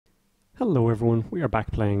Hello everyone, we are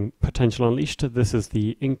back playing Potential Unleashed. This is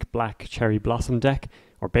the Ink Black Cherry Blossom deck,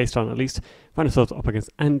 or based on at least. Find ourselves up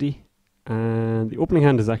against Andy, and the opening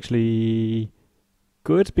hand is actually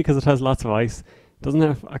good because it has lots of ice. It doesn't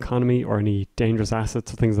have economy or any dangerous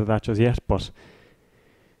assets or things like that just yet, but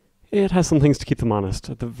it has some things to keep them honest,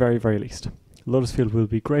 at the very, very least. Lotus Field will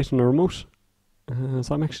be great on a remote,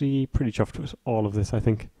 so I'm actually pretty chuffed with all of this, I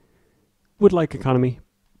think. Would like economy,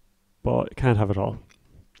 but can't have it all.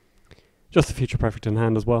 Just the future perfect in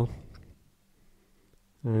hand as well.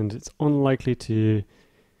 And it's unlikely to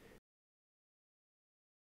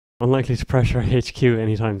pressure HQ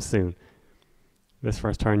anytime soon. This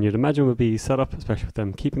first turn you'd imagine would be set up, especially with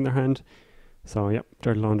them keeping their hand. So yep,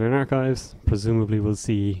 Dirty Laundry and Archives. Presumably we'll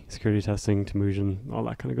see security testing, Temujin, all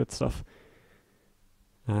that kind of good stuff.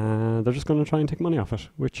 They're just going to try and take money off it,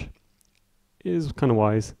 which is kind of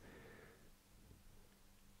wise.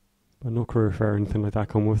 But no career fair or anything like that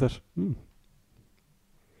come with it.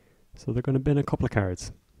 So they're going to bin a couple of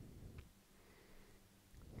cards.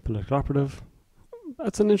 Political Operative.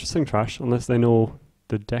 That's an interesting trash, unless they know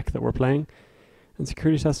the deck that we're playing. And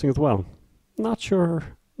security testing as well. Not sure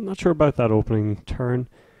about that opening turn.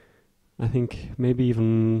 I think maybe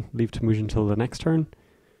even leave Temujin until the next turn.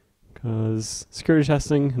 Because security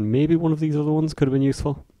testing and maybe one of these other ones could have been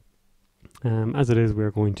useful. As it is, we're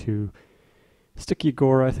going to stick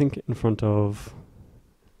Yagora, I think, in front of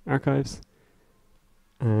Archives,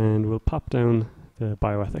 and we'll pop down the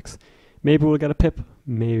Bioethics. Maybe we'll get a pip,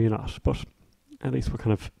 maybe not, but at least we'll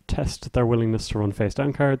kind of test their willingness to run face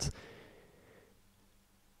down cards.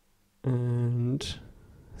 And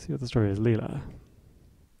see what the story is. Leela.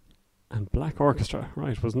 And Black Orchestra.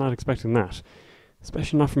 Right, was not expecting that.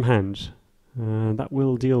 Especially not from hand. That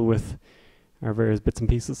will deal with our various bits and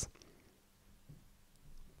pieces.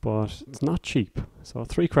 But it's not cheap. So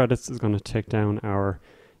 3 credits is going to take down our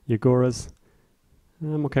Yagoras.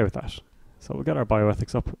 I'm okay with that. So we'll get our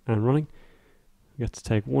Bioethics up and running. We get to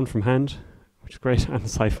take 1 from hand, which is great, and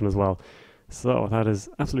Siphon as well. So that is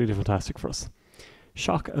absolutely fantastic for us.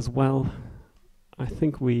 Shock as well. I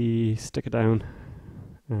think we stick it down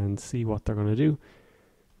and see what they're going to do.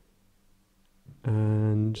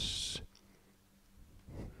 And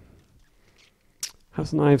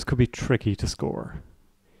House of Knives could be tricky to score,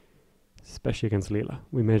 especially against Leela.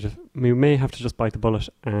 We may have to just bite the bullet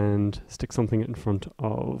and stick something in front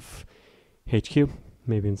of HQ,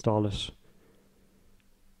 maybe install it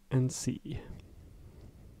and see.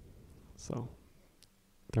 So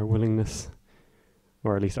their willingness,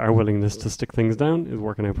 or at least our willingness to stick things down, is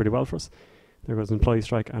working out pretty well for us. There goes Employee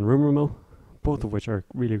Strike and Rumor Mill, both of which are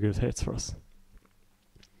really good hits for us.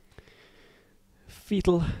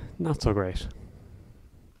 Fetal, not so great.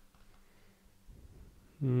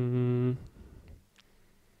 I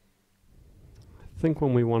think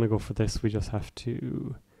when we want to go for this, we just have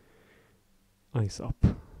to ice up.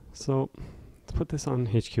 So let's put this on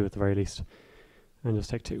HQ at the very least and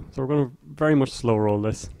just take 2. So we're going to very much slow roll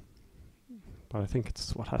this, but I think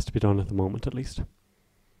it's what has to be done at the moment at least.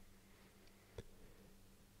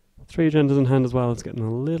 3 agendas in hand as well. It's getting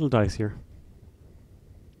a little dicier,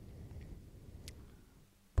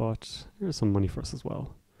 but here's some money for us as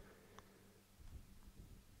well.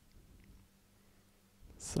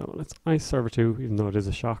 So let's ice server 2, even though it is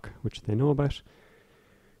a shock, which they know about.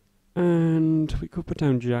 And we could put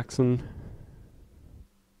down Jackson.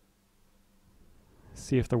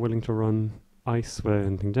 See if they're willing to run ice with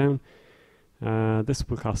anything down. This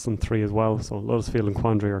will cost them 3 as well, so Lotus Field and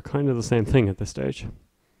Quandary are kind of the same thing at this stage.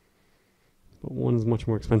 But one is much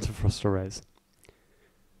more expensive for us to raise.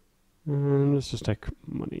 And let's just take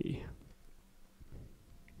money.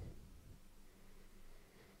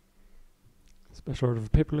 Special order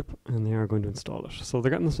of Paperlip, and they are going to install it. So they're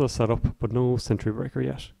getting this all set up, but no Sentry Breaker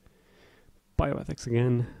yet. Bioethics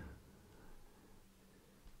again.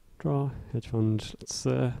 Draw, hedge fund. Let's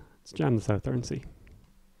jam this out there and see.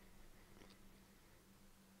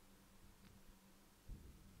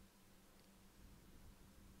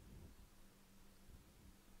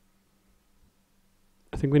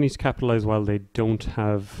 I think we need to capitalize while they don't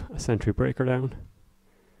have a Sentry Breaker down.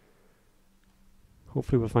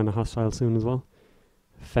 Hopefully we'll find a hostile soon as well.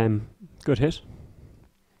 Fem, good hit.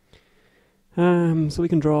 So we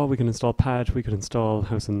can draw, we can install Pad, we can install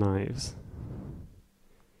House of Knives.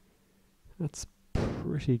 That's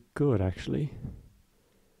pretty good actually.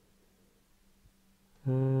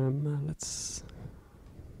 Let's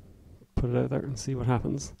put it out there and see what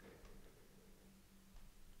happens.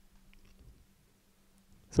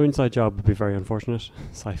 So inside job would be very unfortunate.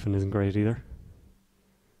 Siphon isn't great either.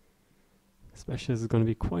 Especially as it's going to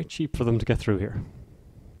be quite cheap for them to get through here.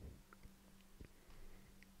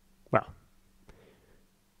 well,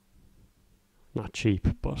 not cheap,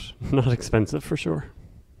 but not expensive for sure.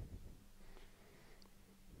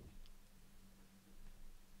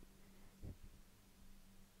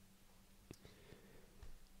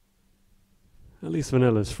 At least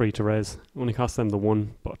vanilla is free to res. Only costs them the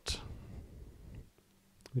 1, but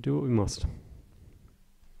we do what we must.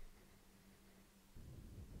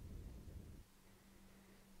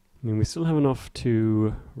 I mean, we still have enough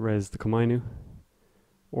to res the Komainu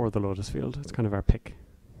or the Lotus Field. It's kind of our pick.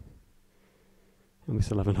 And we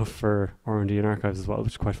still have enough for R&D and archives as well,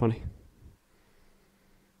 which is quite funny.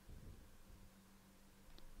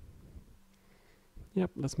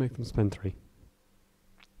 Yep, let's make them spend 3.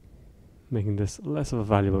 Making this less of a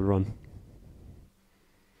valuable run.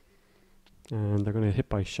 And they're going to get hit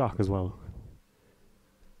by shock as well.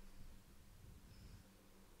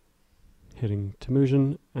 Hitting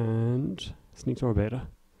Temujin and Sneak Door Beta.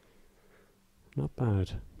 Not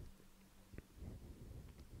bad.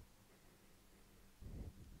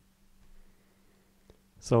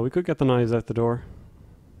 So we could get the knives out the door.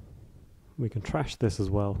 We can trash this as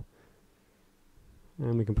well.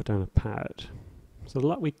 And we can put down a pad. So there's a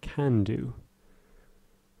lot we can do.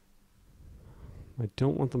 I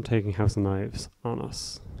don't want them taking House of Knives on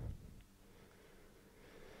us.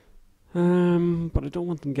 But I don't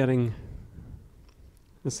want them getting...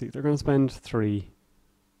 Let's see, they're going to spend 3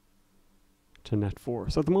 to net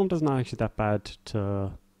 4. So at the moment it's not actually that bad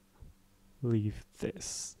to leave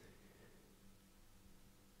this.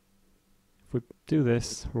 If we do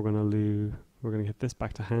this, we're going to get this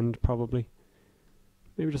back to hand probably.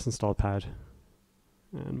 Maybe just install pad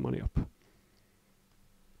and money up.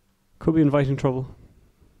 Could be inviting trouble.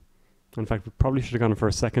 In fact, we probably should have gone for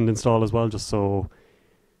a second install as well, just so...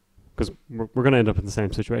 Because we're going to end up in the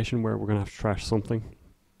same situation where we're going to have to trash something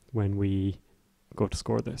when we go to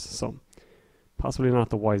score this. So, possibly not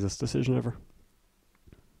the wisest decision ever.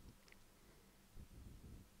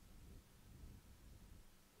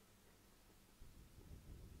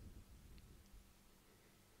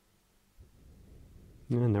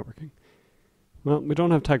 And networking. Well, we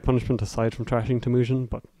don't have tag punishment aside from trashing Temujin,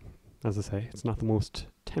 but as I say, it's not the most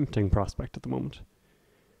tempting prospect at the moment.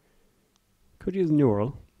 Could use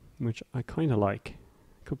Neural, which I kind of like.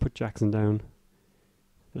 Could put Jackson down.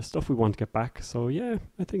 There's stuff we want to get back, so yeah,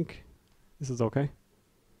 I think this is okay.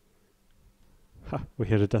 Ha, we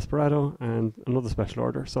hit a Desperado and another special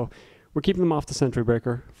order, so we're keeping them off the Sentry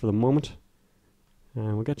Breaker for the moment.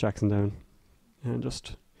 And we'll get Jackson down and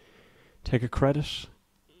just take a credit,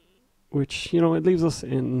 which, you know, it leaves us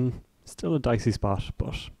in still a dicey spot,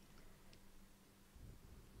 but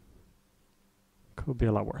could be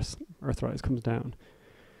a lot worse. Earthrise comes down.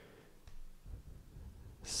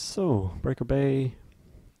 So, Breaker Bay,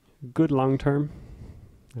 good long term.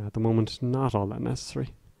 At the moment, not all that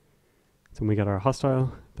necessary. So when we get our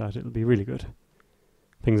hostile, that it'll be really good.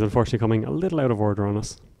 Things unfortunately coming a little out of order on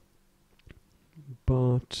us,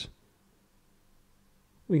 but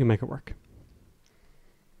we can make it work.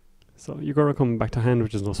 So Yugura coming back to hand,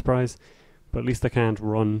 which is no surprise, but at least they can't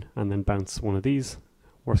run and then bounce one of these.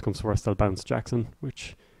 Worst comes to worst, they'll bounce Jackson,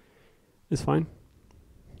 which is fine.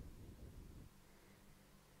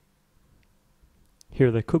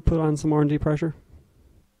 Here they could put on some R&D pressure.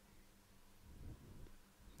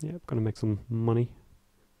 Yep, gonna make some money.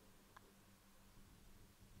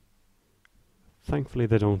 Thankfully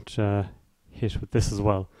they don't hit with this as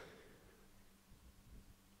well.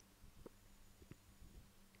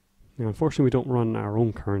 Now, unfortunately we don't run our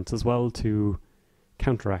own currents as well to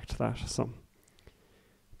counteract that, so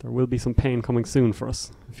there will be some pain coming soon for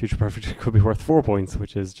us. Future Perfect could be worth 4 points,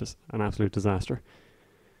 which is just an absolute disaster.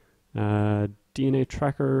 DNA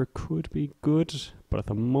Tracker could be good, but at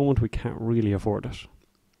the moment we can't really afford it.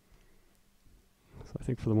 So I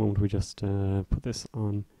think for the moment we just put this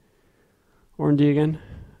on R&D again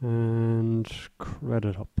and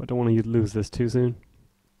credit up. I don't want to lose this too soon.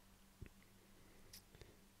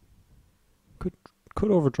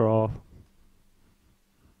 Could overdraw.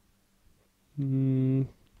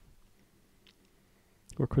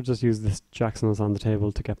 Or could just use this Jackson that's on the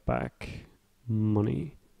table to get back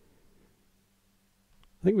money.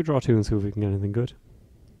 I think we draw 2 and see if we can get anything good.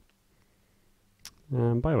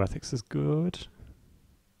 Bioethics is good.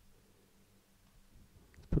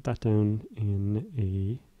 Let's put that down in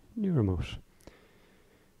a new remote.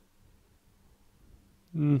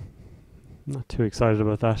 Not too excited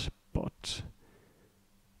about that, but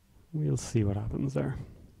we'll see what happens there.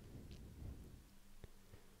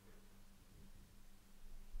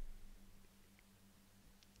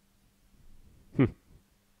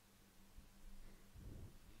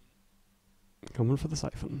 Coming for the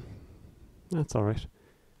siphon. That's alright.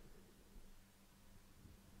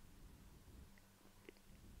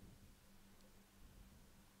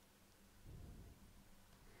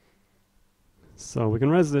 So we can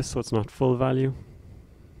res this so it's not full value.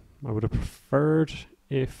 I would have preferred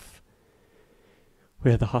if we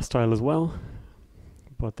had the hostile as well,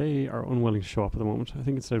 but they are unwilling to show up at the moment. I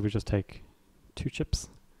think instead we just take 2 chips,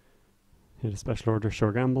 hit a special order,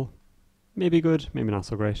 sure gamble. Maybe good, maybe not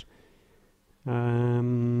so great.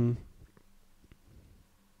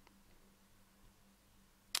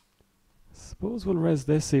 Suppose we'll res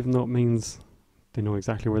this, even though it means they know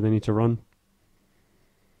exactly where they need to run.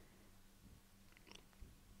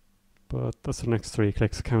 But that's the next 3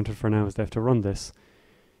 clicks counted for now, as they have to run this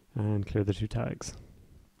and clear the 2 tags.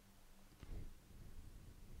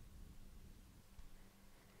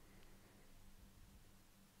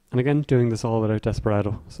 And again, doing this all without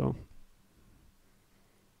Desperado, so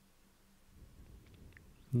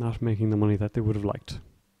not making the money that they would have liked.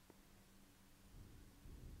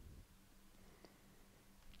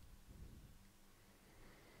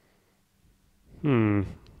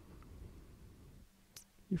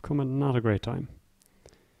 You've come at not a great time.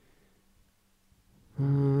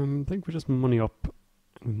 I think we're just money up.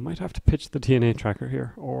 We might have to pitch the DNA tracker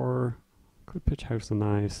here, or could pitch House of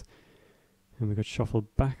Knives, and we could shuffle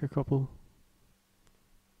back a couple.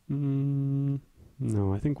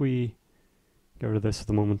 No, I think we get rid of this at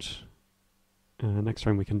the moment. Next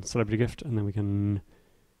time we can Celebrity Gift, and then we can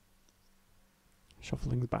shuffle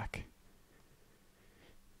things back.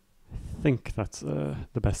 I think that's the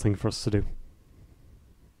best thing for us to do.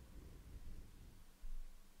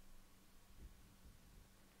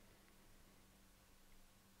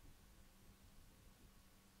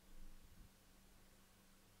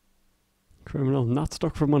 Criminal not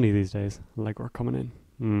stuck for money these days, like we're coming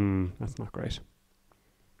in. That's not great.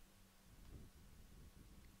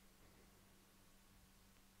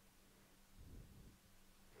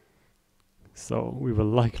 So we will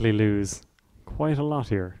likely lose quite a lot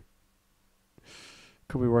here.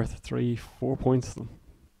 Could be worth 3-4 points to them.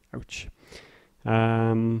 Ouch.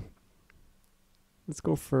 Let's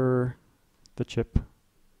go for the chip.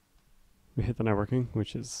 We hit the networking,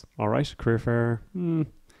 which is alright. Career fair.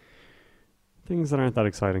 Things that aren't that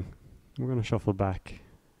exciting. We're going to shuffle back.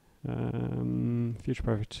 Future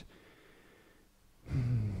perfect.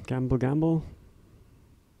 Gamble.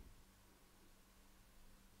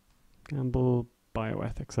 Gamble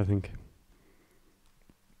bioethics, I think.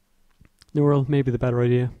 New World, maybe the better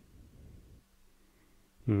idea.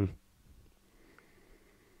 Would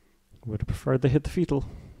have preferred they hit the fetal,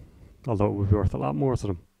 although it would be worth a lot more to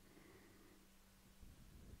them.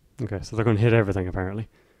 Okay, so they're going to hit everything apparently.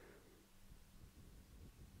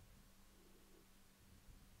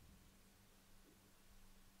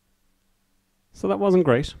 So that wasn't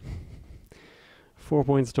great. 4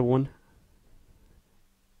 points to 1.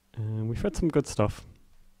 And we've had some good stuff.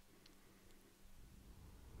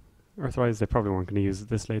 Earthrise, they probably weren't going to use it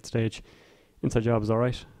this late stage. Inside Job is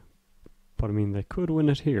alright. But I mean, they could win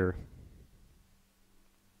it here.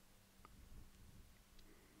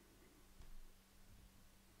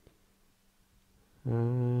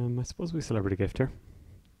 I suppose we Celebrity Gift here.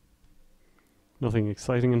 Nothing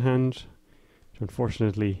exciting in hand, which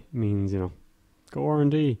unfortunately means, go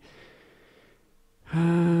R&D.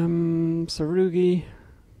 Sarugi,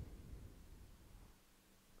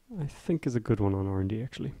 I think, is a good one on R&D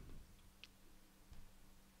actually.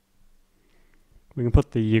 We can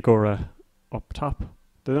put the Yagora up top.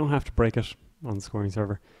 They don't have to break it on the scoring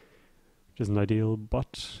server, which isn't ideal,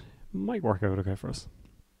 but might work out okay for us.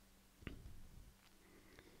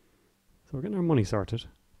 So we're getting our money sorted.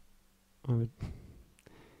 I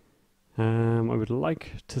would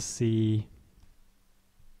like to see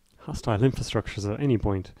hostile infrastructures at any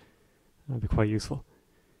point. That'd be quite useful.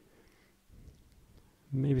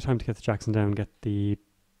 Maybe time to get the Jackson down, get the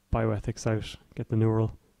bioethics out, get the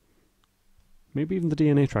neural. Maybe even the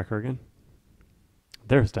DNA tracker again.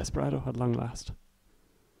 There's Desperado at long last.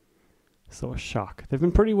 So a shock. They've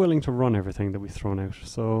been pretty willing to run everything that we've thrown out,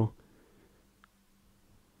 so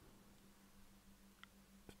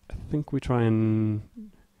I think we try and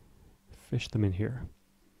fish them in here.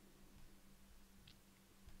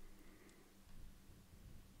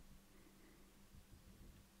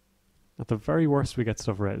 At the very worst, we get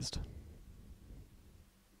stuff rezzed.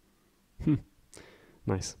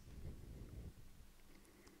 Nice.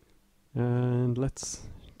 And let's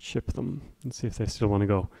chip them and see if they still want to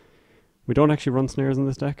go. We don't actually run snares in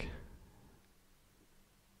this deck.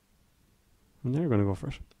 And they're going to go for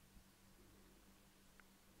it.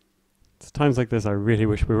 It's times like this I really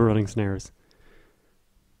wish we were running snares.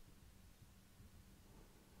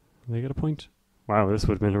 They get a point. Wow, this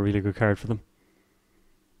would have been a really good card for them.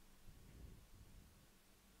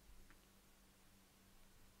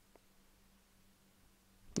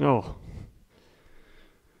 Oh,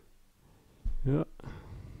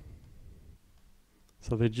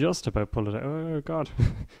 So they just about pull it out. Oh god.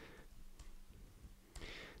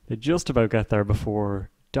 They just about get there before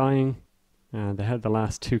dying. And they had the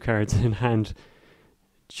last 2 cards in hand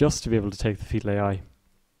just to be able to take the fetal AI.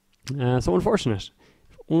 So unfortunate.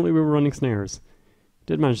 If only we were running snares.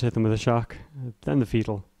 Did manage to hit them with a shock, then the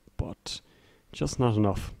fetal, but just not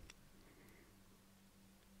enough.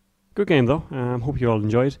 Good game though. Hope you all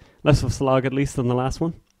enjoyed. Less of a slog at least than the last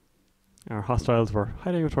one. Our hostiles were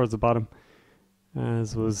hiding towards the bottom,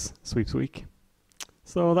 as was Sweep's week.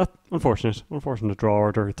 So that unfortunate draw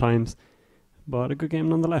order at times, but a good game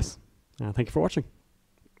nonetheless. Thank you for watching.